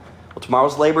Well,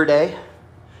 tomorrow's Labor Day.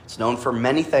 It's known for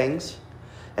many things.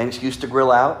 An excuse to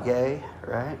grill out, yay,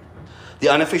 right? The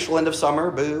unofficial end of summer,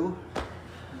 boo.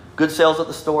 Good sales at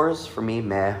the stores, for me,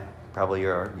 meh. Probably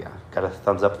got a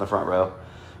thumbs up in the front row.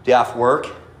 Day off work.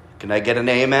 Can I get an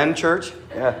amen, church?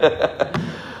 Yeah.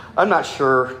 I'm not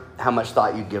sure how much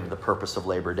thought you give the purpose of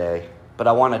Labor Day, but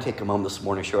I want to take a moment this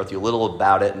morning to share with you a little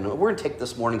about it. And we're going to take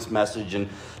this morning's message and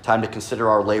time to consider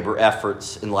our labor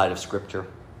efforts in light of Scripture.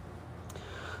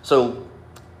 So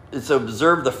it's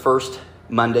observed the first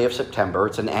Monday of September.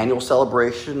 It's an annual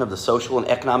celebration of the social and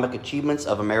economic achievements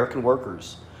of American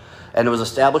workers. And it was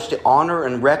established to honor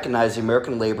and recognize the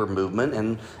American labor movement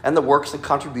and the works and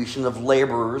contribution of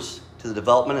laborers to the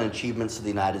development and achievements of the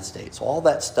United States. So all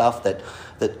that stuff that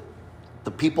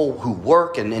the people who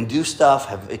work and do stuff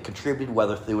have contributed,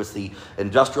 whether it was the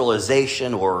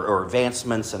industrialization or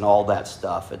advancements and all that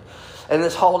stuff. And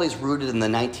this holiday is rooted in the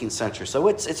 19th century, so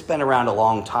it's been around a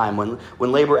long time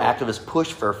when labor activists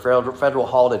pushed for a federal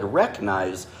holiday to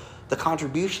recognize the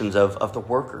contributions of the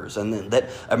workers, and that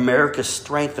America's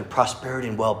strength and prosperity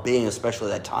and well-being,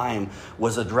 especially at that time,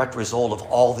 was a direct result of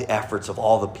all the efforts of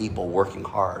all the people working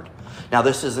hard. Now,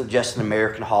 this isn't just an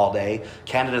American holiday.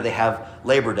 Canada, they have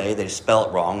Labor Day. They spell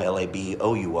it wrong,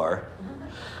 Labour.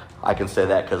 I can say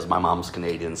that because my mom's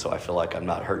Canadian, so I feel like I'm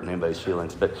not hurting anybody's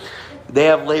feelings. But they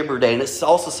have Labor Day, and it's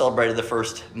also celebrated the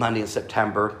first Monday in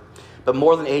September. But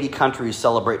more than 80 countries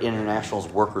celebrate International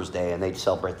Workers' Day, and they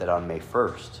celebrate that on May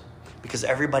 1st. Because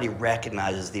everybody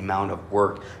recognizes the amount of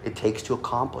work it takes to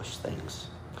accomplish things.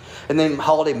 And then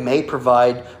holiday may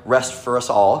provide rest for us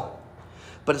all,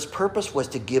 but its purpose was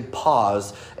to give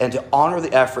pause and to honor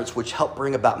the efforts which helped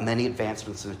bring about many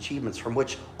advancements and achievements from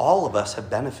which all of us have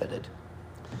benefited.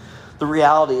 The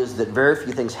reality is that very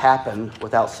few things happen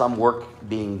without some work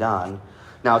being done.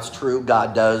 Now, it's true,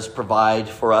 God does provide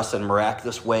for us in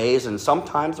miraculous ways, and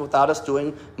sometimes without us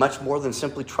doing much more than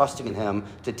simply trusting in Him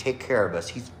to take care of us.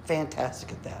 He's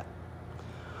fantastic at that.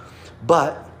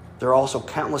 But there are also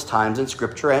countless times in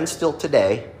Scripture, and still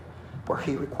today, where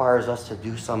He requires us to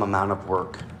do some amount of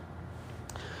work.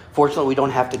 Fortunately, we don't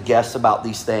have to guess about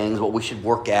these things, what we should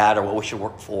work at or what we should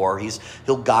work for.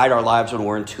 He'll guide our lives when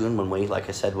we're in tune, when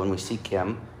we seek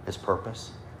Him, His purpose.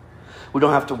 We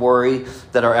don't have to worry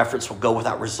that our efforts will go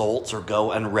without results or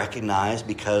go unrecognized,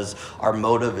 because our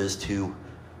motive is to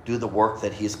do the work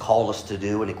that He's called us to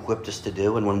do and equipped us to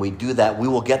do. And when we do that, we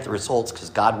will get the results because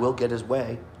God will get His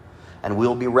way. And we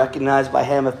will be recognized by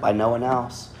Him if by no one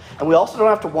else. And we also don't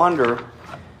have to wonder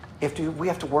if we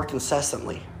have to work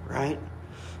incessantly, right?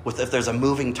 If there's a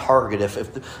moving target,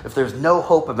 if there's no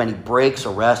hope of any breaks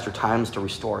or rest or times to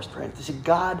restore our strength. You see,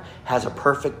 God has a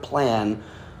perfect plan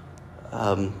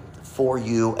for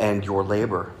you and your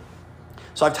labor.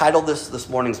 So I've titled this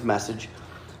morning's message,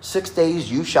 6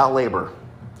 Days You Shall Labor.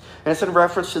 And it's in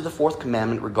reference to the fourth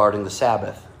commandment regarding the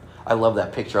Sabbath. I love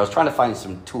that picture. I was trying to find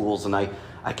some tools, and I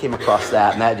came across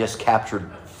that, and that just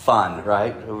captured fun,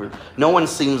 right? No one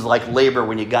seems like labor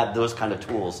when you got those kind of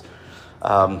tools.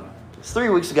 3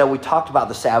 weeks ago, we talked about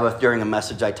the Sabbath during a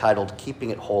message I titled, Keeping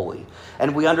It Holy.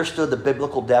 And we understood the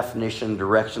biblical definition and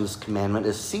direction of this commandment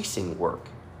is ceasing work.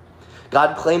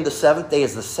 God claimed the seventh day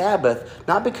as the Sabbath,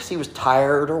 not because He was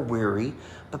tired or weary,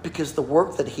 but because the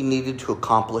work that He needed to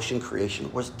accomplish in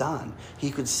creation was done. He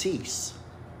could cease.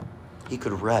 He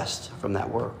could rest from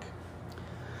that work.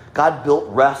 God built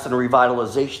rest and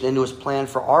revitalization into His plan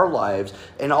for our lives,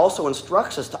 and also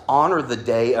instructs us to honor the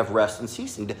day of rest and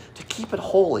ceasing, to keep it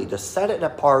holy, to set it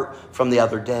apart from the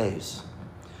other days.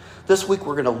 This week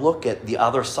we're going to look at the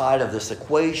other side of this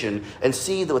equation and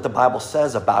see what the Bible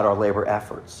says about our labor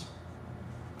efforts.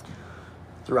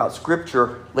 Throughout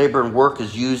Scripture, labor and work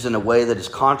is used in a way that is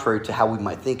contrary to how we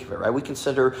might think of it, right? We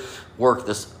consider work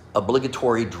this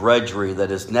obligatory drudgery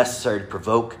that is necessary to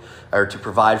provoke or to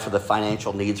provide for the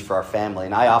financial needs for our family.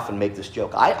 And I often make this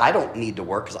joke. I don't need to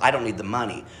work because I don't need the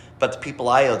money. But the people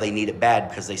I owe, they need it bad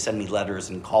because they send me letters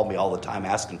and call me all the time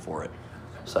asking for it.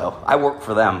 So I work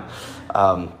for them.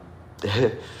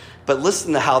 But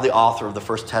listen to how the author of the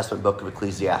First Testament book of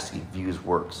Ecclesiastes views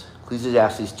works.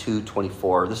 Ecclesiastes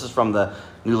 2:24. This is from the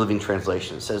New Living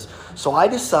Translation. It says, "So I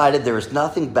decided there is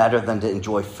nothing better than to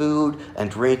enjoy food and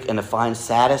drink and to find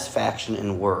satisfaction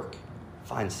in work."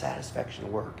 Find satisfaction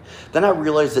in work. Then I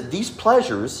realized that these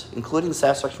pleasures, including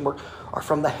satisfaction in work, are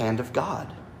from the hand of God.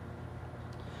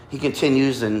 He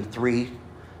continues in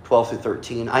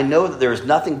 3:12-13. "I know that there is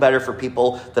nothing better for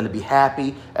people than to be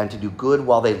happy and to do good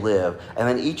while they live, and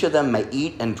then each of them may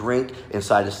eat and drink and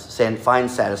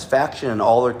find satisfaction in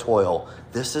all their toil.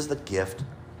 This is the gift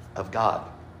of God."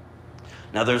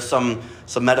 Now there's some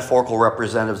metaphorical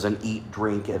representatives in eat,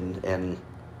 drink, and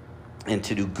and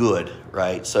to do good,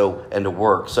 right? So, and to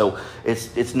work. So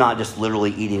it's not just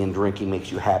literally eating and drinking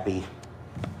makes you happy.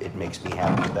 It makes me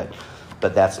happy,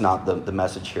 but that's not the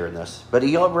message here in this. But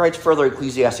he writes further,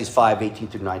 Ecclesiastes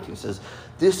 5:18-19 says,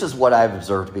 "This is what I've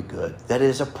observed to be good, that it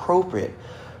is appropriate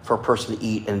for a person to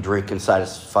eat and drink and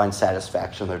find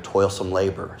satisfaction in their toilsome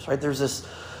labor." Right? There's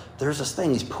this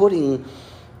thing. He's putting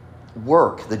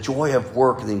work, the joy of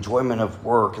work, the enjoyment of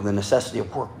work, and the necessity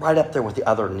of work right up there with the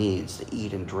other needs to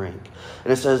eat and drink.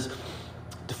 And it says,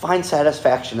 to find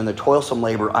satisfaction in their toilsome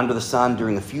labor under the sun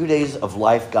during the few days of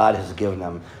life God has given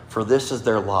them, for this is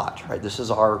their lot, right? This is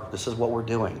what we're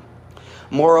doing.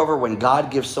 Moreover, when God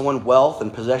gives someone wealth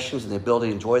and possessions and the ability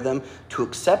to enjoy them, to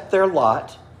accept their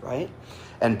lot, right,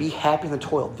 and be happy in the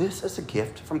toil, this is a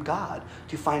gift from God,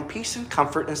 to find peace and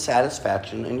comfort and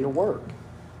satisfaction in your work.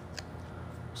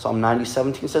 Psalm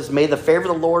 90:17 says, "May the favor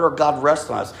of the Lord our God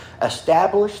rest on us.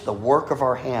 Establish the work of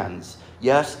our hands."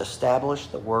 Yes, establish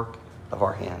the work of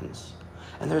our hands.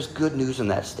 And there's good news in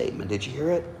that statement. Did you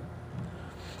hear it?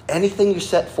 Anything you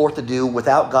set forth to do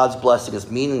without God's blessing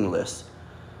is meaningless.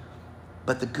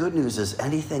 But the good news is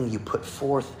anything you put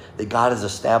forth that God has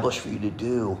established for you to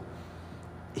do,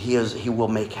 He will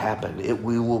make happen.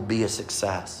 We will be a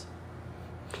success.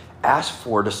 Ask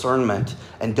for discernment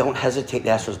and don't hesitate to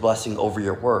ask for His blessing over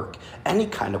your work. Any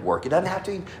kind of work. It doesn't have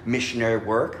to be missionary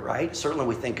work, right? Certainly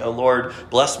we think, oh, Lord,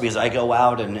 bless me as I go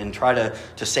out and try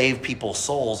to save people's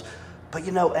souls. But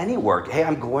any work. Hey,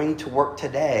 I'm going to work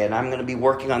today and I'm going to be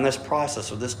working on this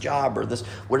process or this job or this,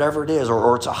 whatever it is,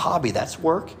 or it's a hobby. That's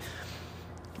work.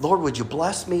 Lord, would you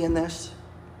bless me in this?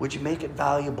 Would you make it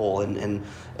valuable and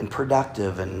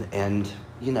productive and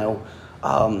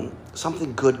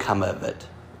something good come of it?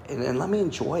 And let me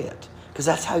enjoy it, because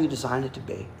that's how you designed it to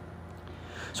be.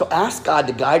 So ask God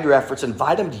to guide your efforts,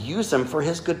 invite Him to use them for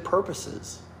His good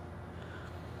purposes.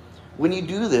 When you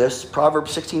do this,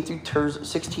 Proverbs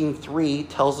 16:3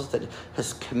 tells us that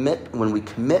when we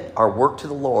commit our work to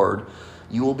the Lord,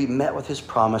 you will be met with His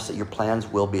promise that your plans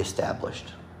will be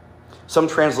established. Some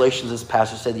translations of this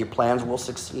passage say that your plans will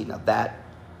succeed. Now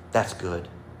that's good,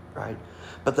 right?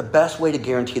 But the best way to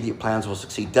guarantee that your plans will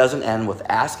succeed doesn't end with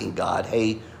asking God,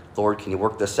 hey, Lord, can you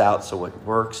work this out so it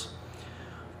works?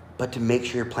 But to make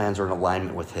sure your plans are in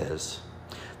alignment with His.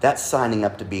 That's signing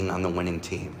up to being on the winning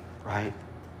team, right?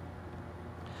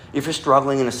 If you're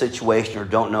struggling in a situation or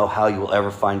don't know how you will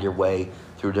ever find your way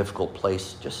through a difficult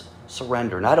place, just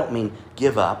surrender. And I don't mean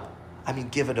give up. I mean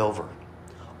give it over.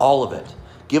 All of it.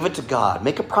 Give it to God.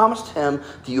 Make a promise to Him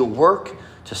that you'll work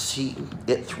to see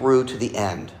it through to the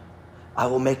end. I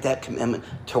will make that commitment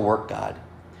to work, God.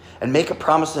 And make a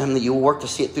promise to Him that you will work to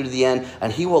see it through to the end,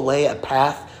 and He will lay a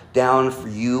path down for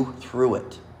you through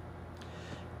it.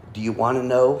 Do you want to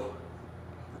know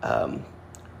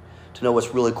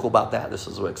what's really cool about that? This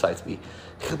is what excites me.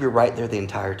 He'll be right there the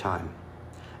entire time.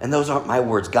 And those aren't my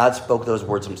words. God spoke those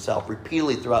words Himself.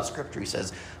 Repeatedly throughout Scripture, He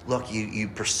says, look, you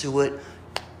pursue it,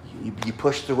 you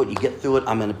push through it, you get through it.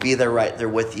 I'm going to be there right there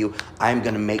with you. I'm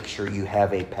going to make sure you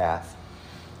have a path.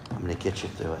 I'm going to get you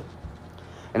through it.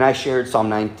 And I shared Psalm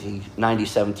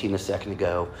 90:17 a second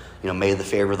ago. May the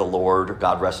favor of the Lord or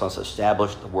God rest on us,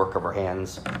 establish the work of our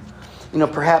hands.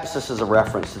 Perhaps this is a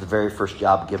reference to the very first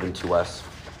job given to us.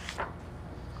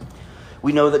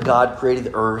 We know that God created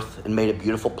the earth and made a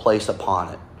beautiful place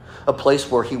upon it. A place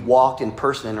where He walked in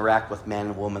person and interacted with man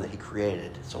and woman that He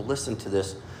created. So listen to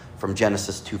this from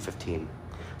Genesis 2:15. It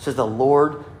says, the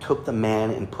Lord took the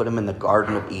man and put him in the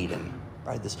Garden of Eden.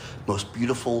 Right, this most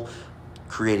beautiful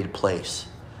created place.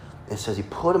 It says He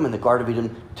put him in the Garden of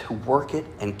Eden to work it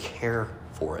and care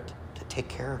for it, to take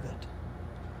care of it.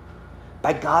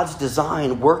 By God's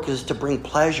design, work is to bring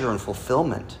pleasure and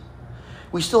fulfillment.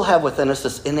 We still have within us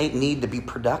this innate need to be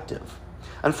productive.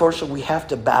 Unfortunately, we have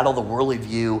to battle the worldly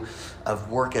view of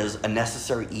work as a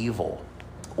necessary evil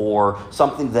or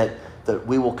something that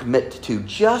we will commit to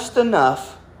just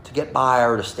enough to get by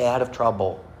or to stay out of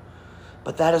trouble.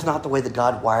 But that is not the way that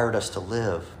God wired us to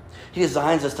live. He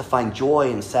designs us to find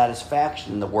joy and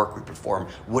satisfaction in the work we perform,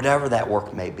 whatever that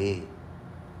work may be.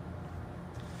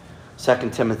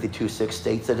 2 Timothy 2:6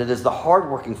 states that it is the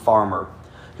hardworking farmer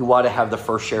who ought to have the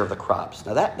first share of the crops.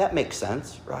 Now that makes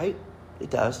sense, right?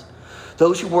 It does.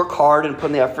 Those who work hard and put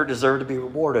in the effort deserve to be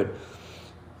rewarded.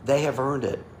 They have earned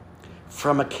it.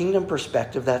 From a kingdom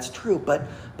perspective, that's true. But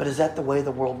is that the way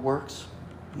the world works?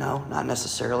 No, not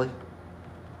necessarily.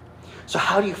 So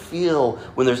how do you feel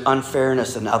when there's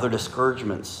unfairness and other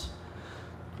discouragements?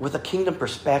 With a kingdom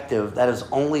perspective, that is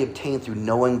only obtained through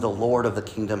knowing the Lord of the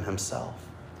kingdom Himself,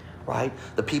 right?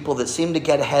 The people that seem to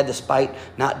get ahead despite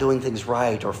not doing things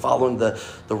right or following the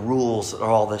rules or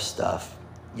all this stuff.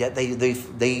 yet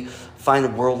they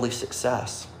find worldly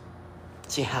success.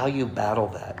 See how you battle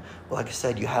that. Well, like I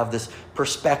said, you have this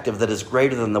perspective that is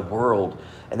greater than the world,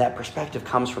 and that perspective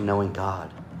comes from knowing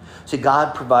God. See,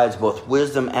 God provides both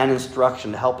wisdom and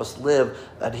instruction to help us live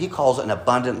that he calls an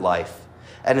abundant life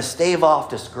and to stave off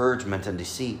discouragement and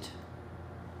deceit.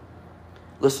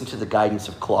 Listen to the guidance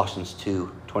of Colossians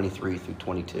 2:23 through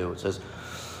 22. It says,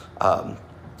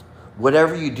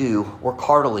 whatever you do, work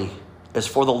heartily as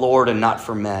for the Lord and not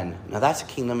for men. Now that's a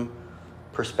kingdom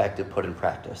perspective put in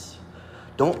practice.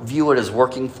 Don't view it as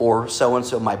working for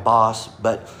so-and-so, my boss,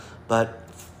 but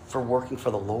for working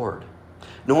for the Lord.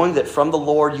 Knowing that from the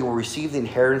Lord you will receive the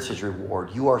inheritance as reward.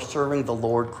 You are serving the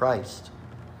Lord Christ.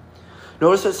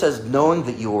 Notice it says, knowing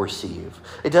that you will receive.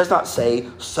 It does not say,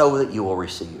 so that you will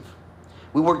receive.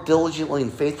 We work diligently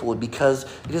and faithfully because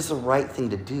it is the right thing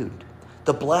to do.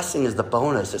 The blessing is the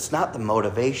bonus. It's not the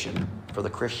motivation for the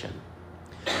Christian.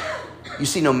 You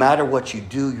see, no matter what you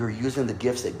do, you're using the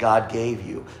gifts that God gave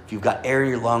you. If you've got air in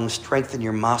your lungs, strength in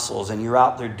your muscles, and you're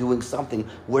out there doing something,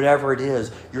 whatever it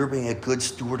is, you're being a good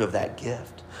steward of that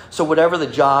gift. So whatever the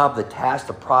job, the task,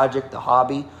 the project, the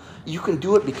hobby, you can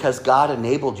do it because God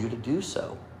enabled you to do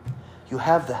so. You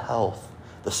have the health,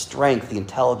 the strength, the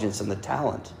intelligence, and the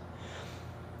talent.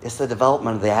 It's the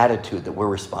development of the attitude that we're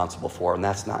responsible for, and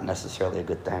that's not necessarily a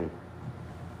good thing.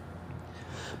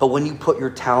 But when you put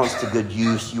your talents to good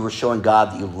use, you are showing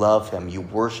God that you love him, you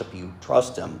worship, you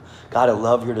trust him. God, I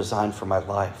love your design for my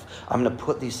life. I'm going to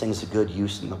put these things to good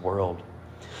use in the world.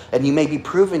 And you may be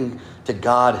proving to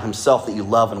God himself that you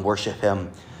love and worship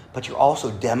him, but you're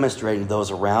also demonstrating to those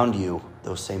around you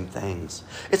those same things.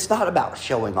 It's not about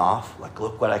showing off, like,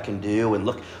 look what I can do and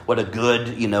look what a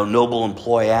good, noble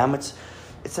employee I am.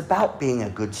 It's about being a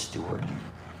good steward.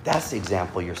 That's the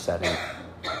example you're setting.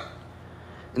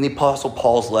 In the Apostle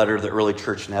Paul's letter to the early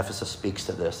church in Ephesus speaks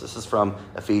to this. This is from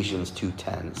Ephesians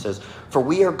 2:10. It says, for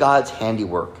we are God's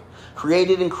handiwork,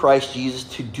 created in Christ Jesus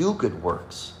to do good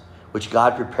works, which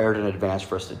God prepared in advance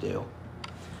for us to do.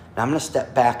 Now I'm going to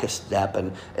step back a step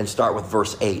and start with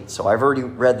verse 8. So I've already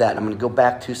read that, and I'm going to go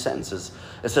back 2 sentences.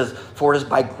 It says, for it is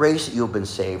by grace that you have been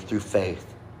saved through faith.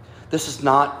 This is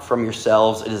not from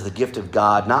yourselves, it is the gift of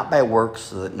God, not by works,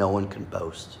 so that no one can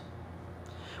boast.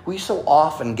 We so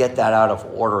often get that out of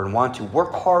order and want to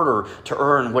work harder to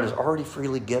earn what is already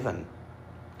freely given.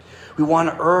 We want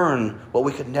to earn what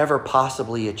we could never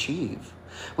possibly achieve.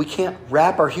 We can't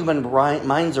wrap our human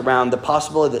minds around the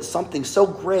possibility that something so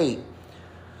great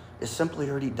is simply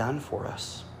already done for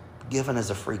us, given as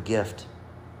a free gift.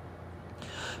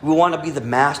 We want to be the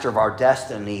master of our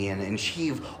destiny and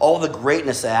achieve all the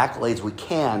greatness and accolades we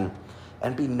can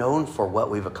and be known for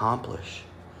what we've accomplished.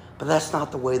 But that's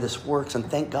not the way this works. And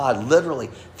thank God, literally,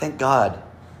 thank God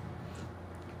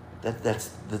that's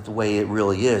the way it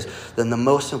really is. Then the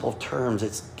most simple terms,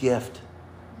 it's gift,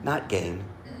 not gain,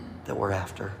 that we're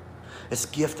after. It's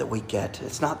gift that we get.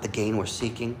 It's not the gain we're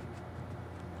seeking.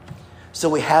 So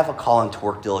we have a calling to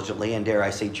work diligently and, dare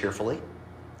I say, cheerfully.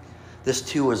 This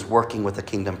too is working with a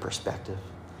kingdom perspective.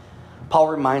 Paul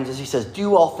reminds us, he says,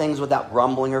 do all things without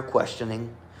grumbling or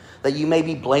questioning, that you may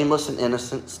be blameless and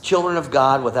innocent, children of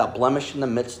God without blemish in the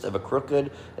midst of a crooked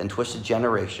and twisted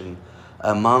generation,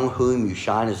 among whom you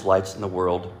shine as lights in the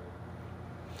world.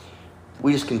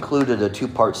 We just concluded a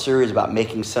 2-part series about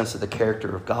making sense of the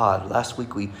character of God. Last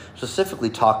week we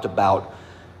specifically talked about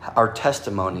our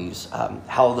testimonies,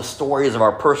 how the stories of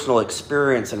our personal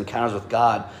experience and encounters with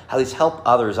God, how these help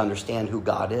others understand who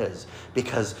God is.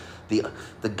 Because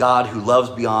the God who loves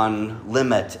beyond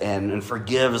limit and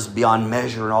forgives beyond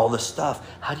measure and all this stuff,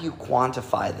 how do you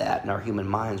quantify that in our human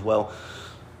minds? Well,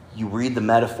 you read the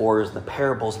metaphors and the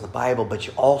parables in the Bible, but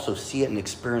you also see it and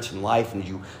experience in life. And as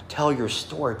you tell your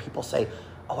story, people say,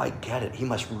 oh, I get it. He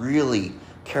must really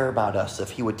care about us if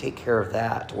he would take care of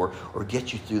that or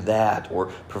get you through that or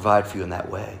provide for you in that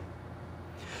way.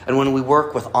 And when we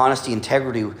work with honesty,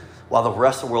 integrity, while the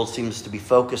rest of the world seems to be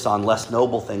focused on less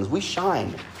noble things, we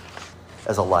shine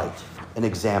as a light, an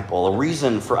example, a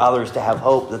reason for others to have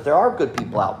hope that there are good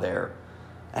people out there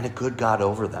and a good God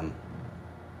over them.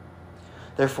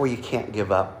 Therefore, you can't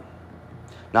give up.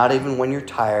 Not even when you're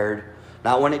tired,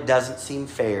 not when it doesn't seem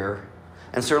fair,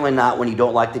 and certainly not when you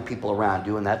don't like the people around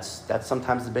you, and that's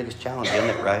sometimes the biggest challenge, isn't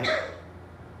it, right?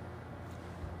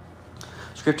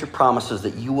 Scripture promises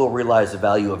that you will realize the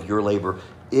value of your labor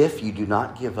if you do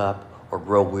not give up or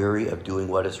grow weary of doing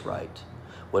what is right,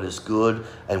 what is good,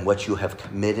 and what you have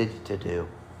committed to do.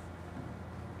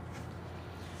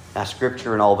 Now,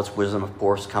 Scripture in all of its wisdom, of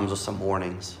course, comes with some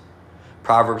warnings.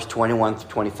 Proverbs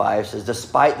 21-25 says,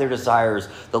 despite their desires,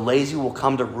 the lazy will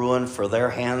come to ruin, for their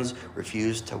hands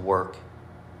refuse to work.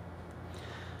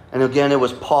 And again, it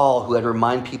was Paul who had to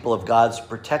remind people of God's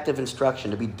protective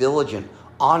instruction to be diligent,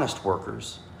 honest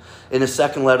workers. In his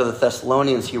second letter to the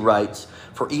Thessalonians, he writes,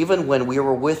 "For even when we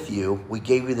were with you, we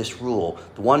gave you this rule: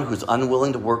 the one who is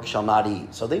unwilling to work shall not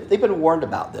eat." So they've been warned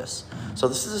about this. So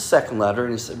this is his second letter,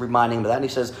 and he's reminding them of that. And he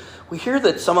says, "We hear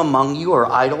that some among you are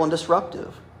idle and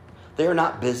disruptive. They are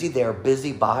not busy, they are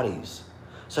busy bodies.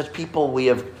 Such people we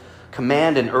have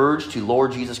commanded and urged to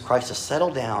Lord Jesus Christ to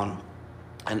settle down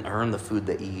and earn the food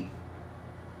they eat."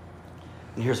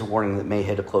 And here's a warning that may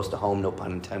hit it close to home, no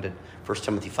pun intended. 1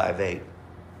 Timothy 5:8.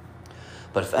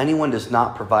 "But if anyone does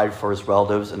not provide for his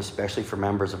relatives, and especially for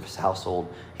members of his household,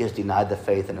 he has denied the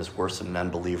faith and is worse than an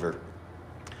unbeliever."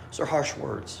 Those are harsh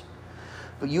words.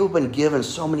 But you have been given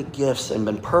so many gifts and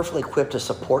been perfectly equipped to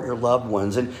support your loved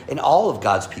ones and all of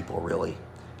God's people, really,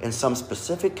 in some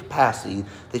specific capacity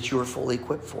that you are fully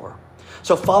equipped for.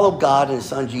 So follow God and his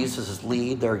son Jesus'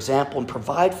 lead, their example, and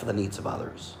provide for the needs of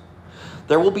others.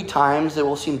 There will be times that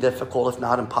will seem difficult, if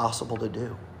not impossible, to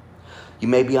do. You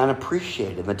may be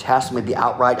unappreciated. The task may be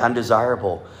outright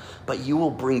undesirable, but you will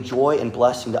bring joy and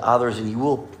blessing to others, and you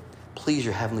will please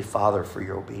your Heavenly Father for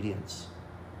your obedience.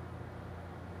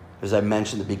 As I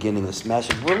mentioned at the beginning of this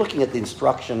message, we're looking at the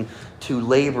instruction to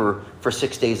labor for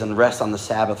 6 days and rest on the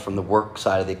Sabbath from the work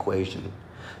side of the equation.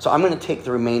 So I'm going to take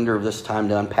the remainder of this time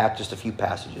to unpack just a few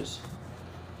passages.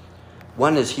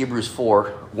 One is Hebrews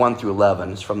 4, 1 through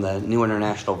 11. It's from the New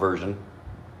International Version.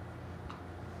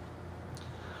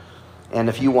 And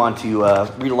if you want to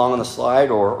read along on the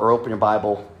slide or open your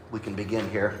Bible, we can begin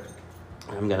here.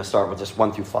 I'm going to start with just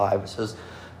 1 through 5. It says,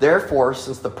 "Therefore,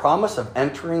 since the promise of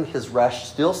entering his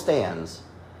rest still stands,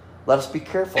 let us be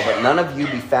careful that none of you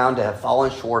be found to have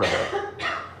fallen short of it.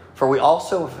 For we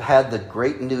also have had the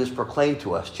great news proclaimed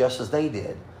to us, just as they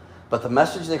did. But the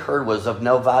message they heard was of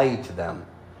no value to them,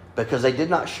 because they did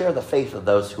not share the faith of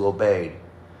those who obeyed.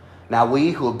 Now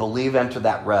we who believe enter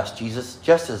that rest,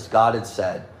 just as God had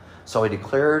said. So he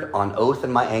declared on oath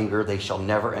in my anger, they shall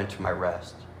never enter my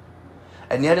rest.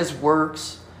 And yet his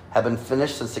works have been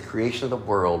finished since the creation of the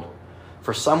world.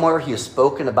 For somewhere he has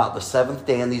spoken about the seventh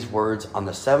day in these words, on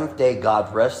the seventh day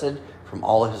God rested from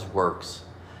all of his works.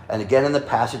 And again in the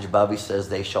passage above he says,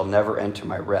 they shall never enter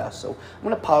my rest." So I'm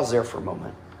going to pause there for a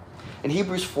moment. In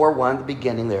Hebrews 4:1, the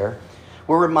beginning there,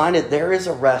 we're reminded there is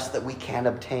a rest that we can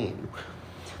obtain.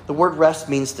 The word rest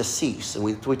means to cease, and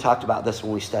we talked about this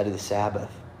when we studied the Sabbath.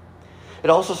 It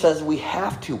also says we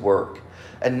have to work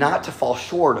and not to fall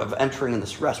short of entering in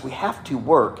this rest. We have to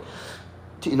work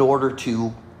in order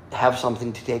to have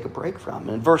something to take a break from.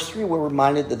 And in verse 3, we're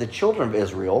reminded that the children of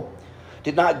Israel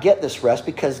did not get this rest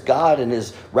because God in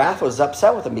his wrath was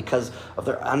upset with them because of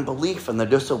their unbelief and their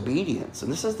disobedience.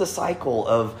 And this is the cycle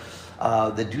of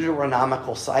the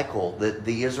Deuteronomical cycle that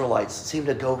the Israelites seem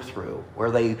to go through, where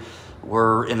they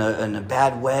were in a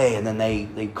bad way, and then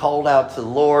they called out to the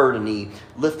Lord, and he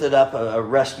lifted up a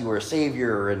rescuer, a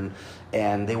savior,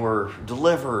 and they were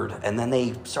delivered, and then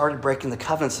they started breaking the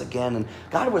covenants again, and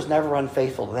God was never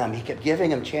unfaithful to them. He kept giving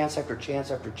them chance after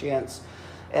chance after chance.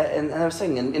 And I was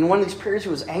saying, in one of these periods he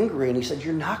was angry, and he said,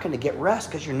 "You're not going to get rest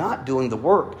because you're not doing the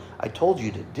work I told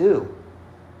you to do."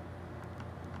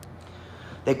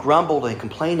 They grumbled and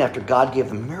complained after God gave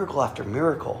them miracle after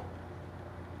miracle.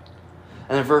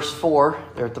 And in verse 4,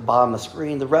 there at the bottom of the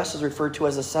screen, the rest is referred to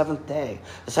as the seventh day.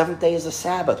 The seventh day is the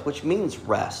Sabbath, which means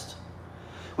rest.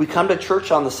 We come to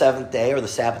church on the seventh day, or the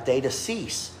Sabbath day, to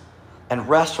cease and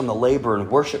rest from the labor and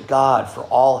worship God for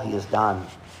all he has done.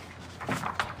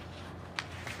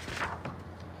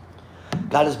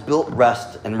 God has built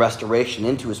rest and restoration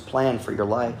into his plan for your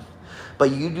life.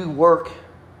 But you do work.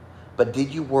 But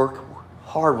did you work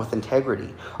hard with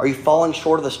integrity? Are you falling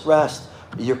short of this rest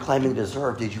that you're claiming to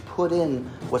deserve? Did you put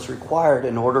in what's required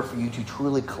in order for you to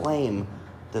truly claim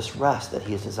this rest that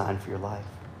he has designed for your life?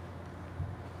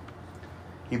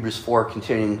 Hebrews 4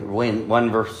 continuing at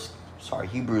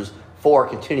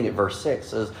verse 6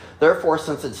 says, "Therefore,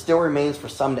 since it still remains for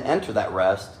some to enter that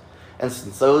rest, and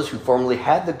since those who formerly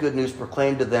had the good news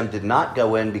proclaimed to them did not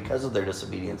go in because of their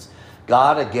disobedience,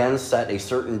 God again set a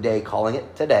certain day, calling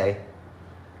it today.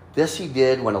 This he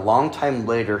did when a long time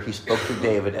later he spoke through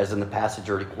David, as in the passage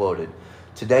already quoted.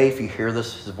 Today, if you hear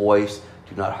his voice,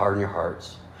 do not harden your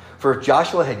hearts. For if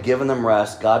Joshua had given them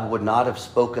rest, God would not have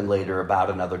spoken later about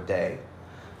another day."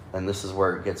 And this is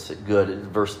where it gets good. In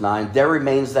verse 9, "There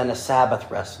remains then a Sabbath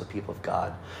rest for the people of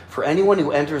God. For anyone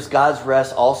who enters God's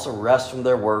rest also rests from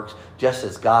their works, just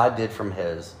as God did from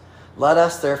his. Let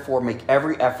us therefore make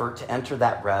every effort to enter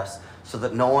that rest, so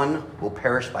that no one will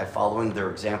perish by following their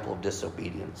example of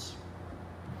disobedience."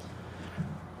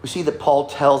 We see that Paul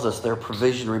tells us their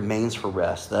provision remains for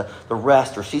rest. The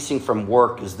rest or ceasing from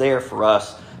work is there for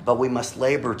us, but we must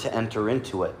labor to enter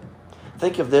into it.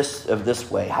 Think of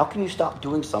this way. How can you stop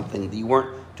doing something that you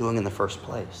weren't doing in the first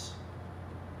place?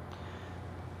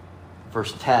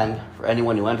 Verse 10, for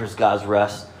anyone who enters God's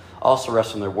rest also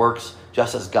rests from their works,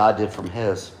 just as God did from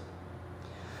his.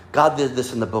 God did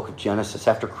this in the book of Genesis.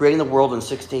 After creating the world in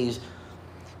 6 days,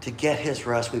 to get his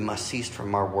rest, we must cease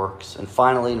from our works. And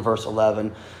finally, in verse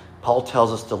 11, Paul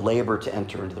tells us to labor to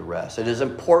enter into the rest. It is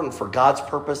important for God's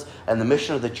purpose and the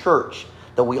mission of the church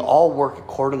that we all work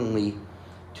accordingly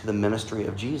to the ministry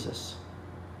of Jesus.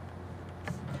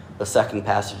 The second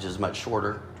passage is much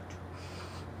shorter.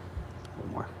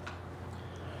 One more.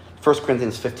 1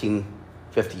 Corinthians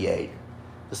 15:58.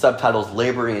 The subtitle is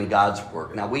Laboring in God's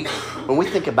Work. Now, when we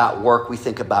think about work, we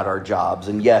think about our jobs.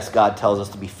 And yes, God tells us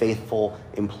to be faithful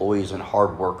employees and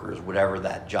hard workers, whatever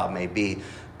that job may be.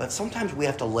 But sometimes we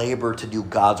have to labor to do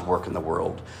God's work in the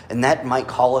world. And that might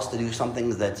call us to do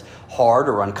something that's hard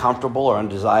or uncomfortable or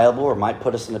undesirable, or might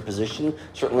put us in a position,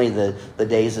 certainly the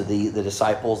days of the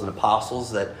disciples and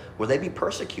apostles, where they'd be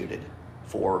persecuted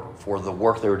for the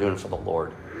work they were doing for the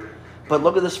Lord. But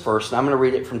look at this verse, and I'm going to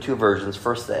read it from two versions.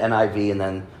 First the NIV and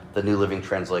then the New Living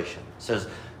Translation. It says,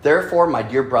 "Therefore, my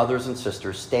dear brothers and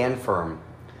sisters, stand firm.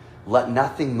 Let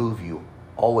nothing move you.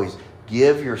 Always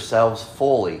give yourselves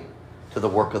fully to the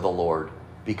work of the Lord,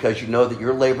 because you know that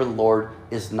your labor in the Lord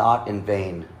is not in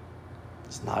vain."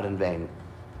 It's not in vain.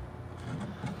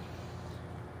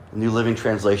 The New Living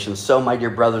Translation, "So, my dear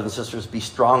brothers and sisters, be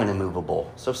strong and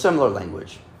immovable." So similar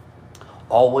language.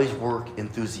 "Always work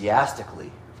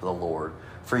enthusiastically for the Lord,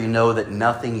 for you know that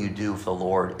nothing you do for the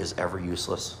Lord is ever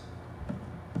useless."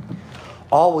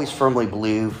 Always firmly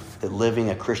believe that living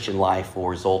a Christian life will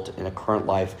result in a current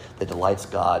life that delights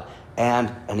God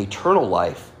and an eternal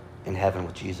life in heaven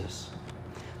with Jesus.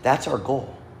 That's our goal.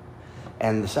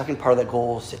 And the second part of that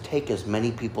goal is to take as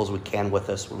many people as we can with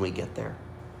us when we get there.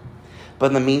 But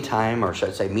in the meantime, or should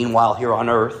I say meanwhile here on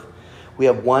earth, we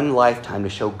have one lifetime to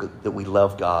show that we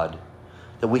love God,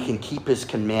 that we can keep his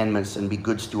commandments and be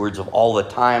good stewards of all the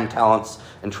time, talents,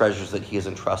 and treasures that he has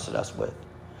entrusted us with.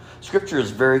 Scripture is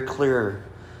very clear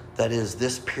that it is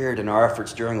this period in our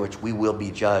efforts during which we will be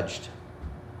judged.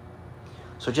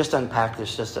 So just unpack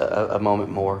this just a moment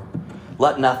more.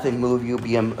 Let nothing move you,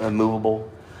 be immovable.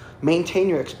 Maintain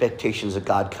your expectations of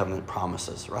God covenant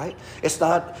promises, right? It's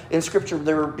not, in Scripture,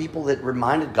 there were people that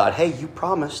reminded God, hey, you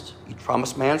promised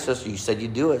my ancestors, you said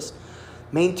you'd do this.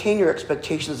 Maintain your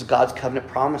expectations of God's covenant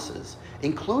promises,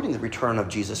 including the return of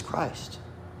Jesus Christ.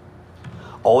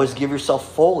 Always give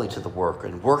yourself fully to the work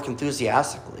and work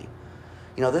enthusiastically.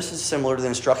 You know, this is similar to the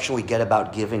instruction we get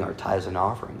about giving our tithes and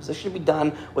offerings. This should be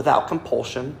done without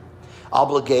compulsion,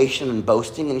 obligation, and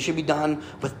boasting, and it should be done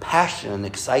with passion and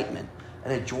excitement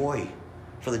and a joy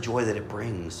for the joy that it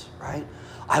brings, right?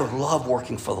 I love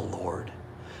working for the Lord.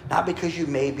 Not because you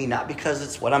made me, not because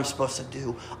it's what I'm supposed to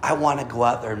do. I want to go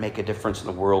out there and make a difference in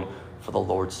the world for the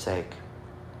Lord's sake.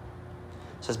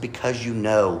 It says, because you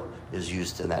know is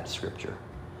used in that scripture.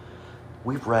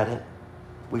 We've read it.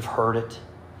 We've heard it.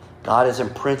 God has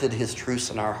imprinted his truths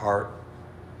in our heart.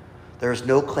 There is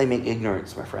no claiming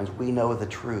ignorance, my friends. We know the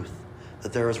truth,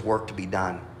 that there is work to be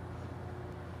done.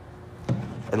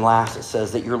 And last, it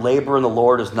says that your labor in the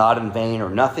Lord is not in vain, or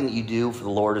nothing that you do for the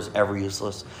Lord is ever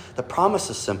useless. The promise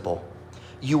is simple.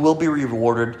 You will be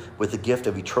rewarded with the gift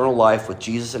of eternal life with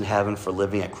Jesus in heaven for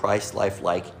living a Christ life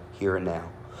like here and now.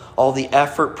 All the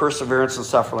effort, perseverance, and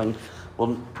suffering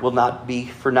will not be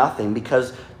for nothing,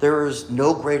 because there is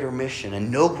no greater mission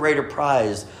and no greater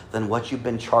prize than what you've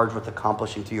been charged with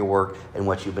accomplishing through your work and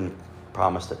what you've been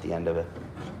promised at the end of it.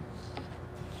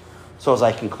 So as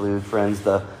I conclude, friends,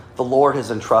 the Lord has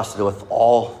entrusted with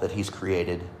all that he's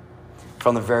created.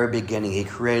 From the very beginning, he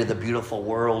created the beautiful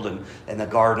world and the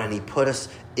garden, and he put us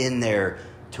in there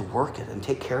to work it and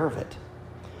take care of it.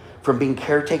 From being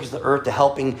caretakers of the earth to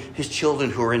helping his children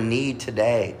who are in need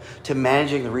today, to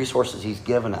managing the resources he's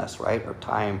given us, right? Our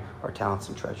time, our talents,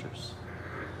 and treasures.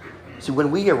 See,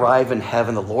 when we arrive in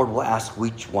heaven, the Lord will ask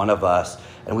each one of us,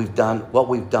 and we've done what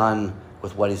we've done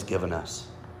with what he's given us.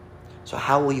 So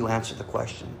how will you answer the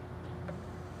question?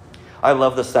 I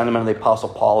love the sentiment of the Apostle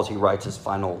Paul as he writes his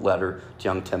final letter to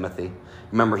young Timothy.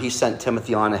 Remember, he sent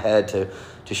Timothy on ahead to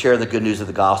share the good news of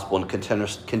the gospel and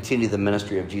continue the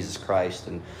ministry of Jesus Christ.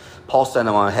 And Paul sent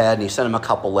him on ahead, and he sent him a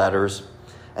couple letters.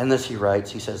 And this he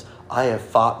writes, he says, I have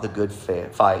fought the good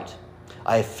fight.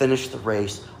 I have finished the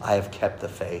race. I have kept the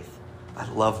faith. I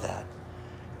love that.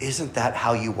 Isn't that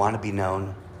how you want to be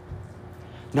known?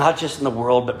 not just in the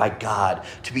world, but by God,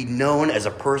 to be known as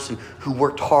a person who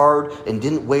worked hard and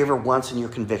didn't waver once in your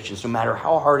convictions, no matter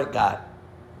how hard it got.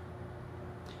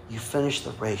 You finished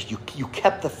the race. You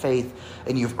kept the faith,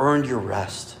 and you've earned your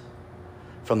rest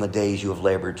from the days you have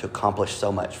labored to accomplish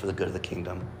so much for the good of the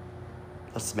kingdom.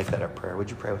 Let's make that our prayer. Would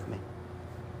you pray with me?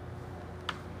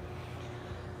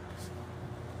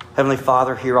 Heavenly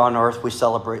Father, here on earth, we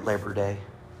celebrate Labor Day.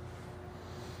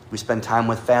 We spend time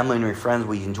with family and friends.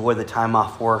 We enjoy the time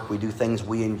off work. We do things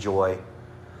we enjoy.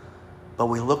 But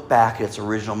we look back at its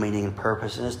original meaning and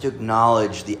purpose, and it's to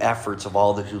acknowledge the efforts of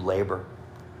all those who labor.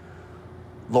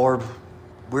 Lord,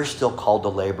 we're still called to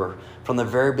labor. From the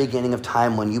very beginning of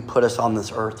time, when you put us on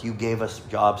this earth, you gave us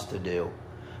jobs to do.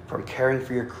 From caring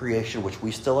for your creation, which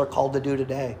we still are called to do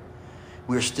today.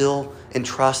 We're still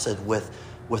entrusted with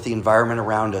the environment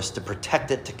around us, to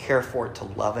protect it, to care for it, to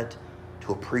love it,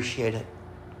 to appreciate it.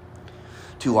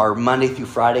 To our Monday through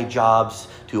Friday jobs,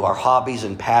 to our hobbies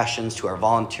and passions, to our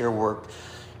volunteer work,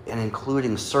 and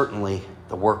including certainly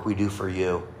the work we do for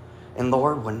you. And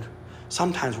Lord, when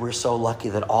sometimes we're so lucky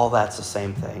that all that's the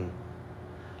same thing.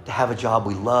 To have a job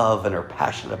we love and are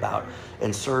passionate about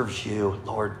and serves you,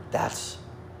 Lord, that's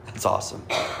awesome.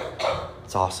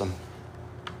 It's awesome.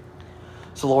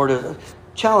 So Lord,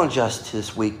 challenge us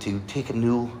this week to take a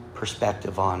new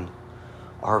perspective on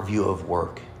our view of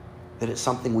work. That it's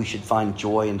something we should find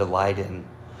joy and delight in.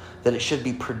 That it should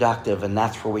be productive, and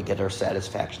that's where we get our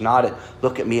satisfaction. Not at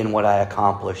look at me and what I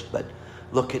accomplished, but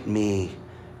look at me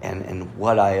and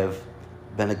what I have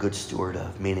been a good steward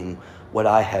of, meaning what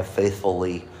I have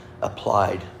faithfully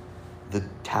applied the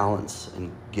talents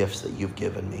and gifts that you've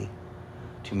given me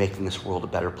to making this world a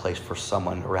better place for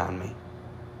someone around me.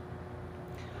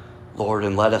 Lord,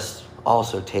 and let us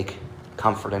also take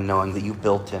comfort in knowing that you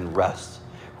built in rest,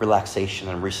 relaxation,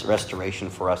 and restoration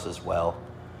for us as well.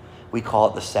 We call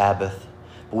it the Sabbath,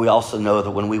 but we also know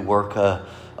that when we work a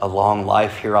long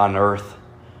life here on earth,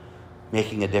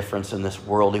 making a difference in this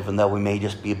world, even though we may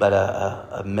just be but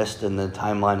a mist in the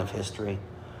timeline of history,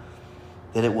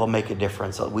 that it will make a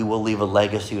difference. We will leave a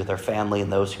legacy with our family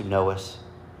and those who know us,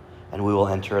 and we will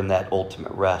enter in that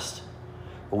ultimate rest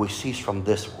where we cease from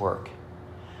this work,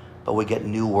 but we get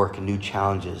new work and new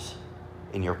challenges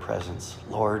in your presence.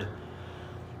 Lord,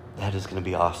 that is going to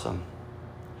be awesome.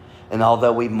 And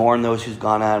although we mourn those who've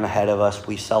gone out ahead of us,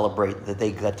 we celebrate that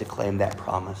they get to claim that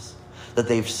promise, that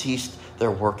they've ceased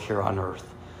their work here on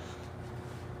earth.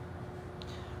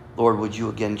 Lord, would you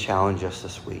again challenge us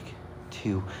this week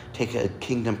to take a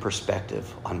kingdom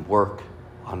perspective on work,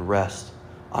 on rest,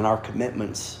 on our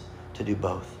commitments to do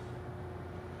both.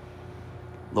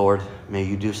 Lord, may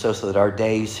you do so that our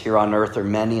days here on earth are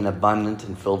many and abundant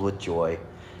and filled with joy,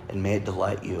 and may it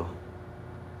delight you.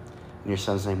 In your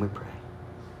Son's name we pray.